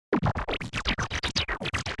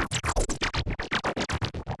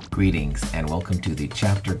Greetings and welcome to the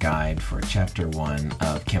chapter guide for Chapter 1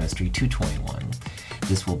 of Chemistry 221.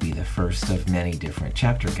 This will be the first of many different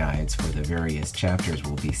chapter guides for the various chapters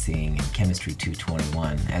we'll be seeing in Chemistry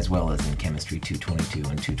 221 as well as in Chemistry 222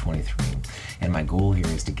 and 223. And my goal here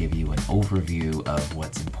is to give you an overview of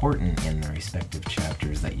what's important in the respective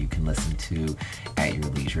chapters that you can listen to at your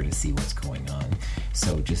leisure to see what's going on.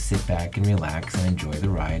 So just sit back and relax and enjoy the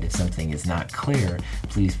ride. If something is not clear,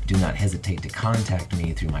 please do not hesitate to contact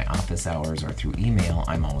me through my office hours or through email.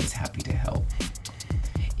 I'm always happy to help.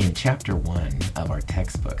 In Chapter 1 of our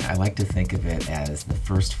textbook, I like to think of it as the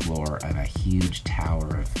first floor of a huge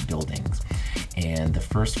tower of buildings. And the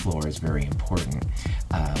first floor is very important.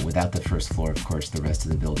 Without the first floor, of course, the rest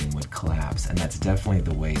of the building would collapse. And that's definitely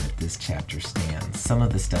the way that this chapter stands. Some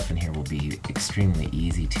of the stuff in here will be extremely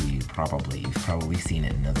easy to you, probably. You've probably seen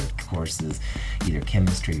it in other courses, either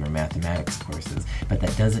chemistry or mathematics courses. But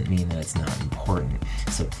that doesn't mean that it's not important.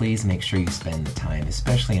 So please make sure you spend the time,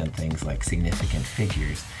 especially on things like significant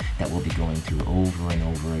figures, that we'll be going through over and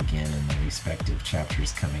over again in the respective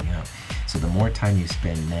chapters coming up. So the more time you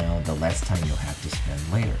spend now, the less time you'll have to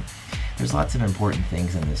spend later. There's lots of important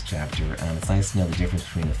things in this chapter. It's nice to know the difference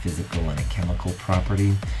between a physical and a chemical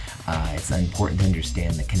property. It's important to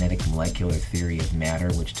understand the kinetic molecular theory of matter,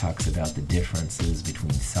 which talks about the differences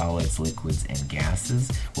between solids, liquids, and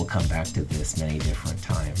gases. We'll come back to this many different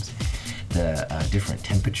times. The different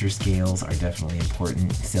temperature scales are definitely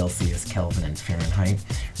important: Celsius, Kelvin, and Fahrenheit.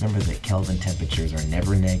 Remember that Kelvin temperatures are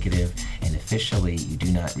never negative, and officially you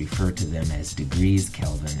do not refer to them as degrees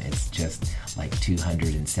Kelvin. It's just like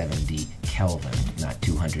 270 Kelvin, not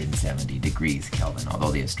 270 degrees Kelvin,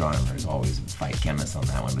 although the astronomers always fight chemists on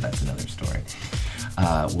that one, but that's another story.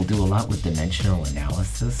 We'll do a lot with dimensional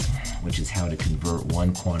analysis, which is how to convert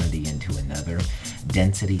one quantity into another.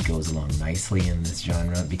 Density goes along nicely in this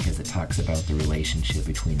genre because it talks about the relationship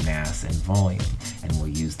between mass and volume, and we'll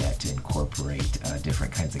use that to incorporate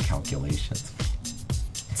different kinds of calculations.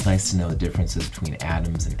 It's nice to know the differences between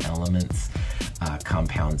atoms and elements,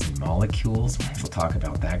 compounds and molecules. We'll talk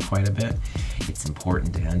about that quite a bit. It's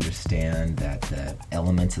important to understand that the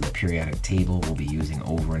elements of the periodic table we'll be using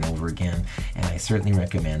over and over again, and I certainly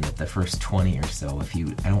recommend that the first 20 or so, if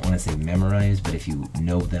you, I don't want to say memorize, but if you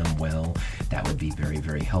know them well, that would be very,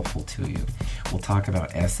 very helpful to you. We'll talk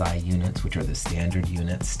about SI units, which are the standard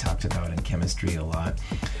units talked about in chemistry a lot.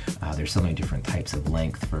 There's so many different types of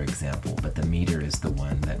length, for example, but the meter is the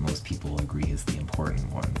one that most people agree is the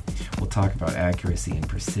important one. We'll talk about accuracy and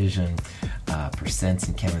precision, percents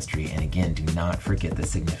in chemistry, and again, do not forget the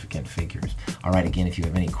significant figures. All right, again, if you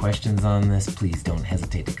have any questions on this, please don't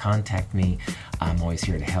hesitate to contact me. I'm always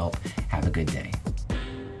here to help. Have a good day.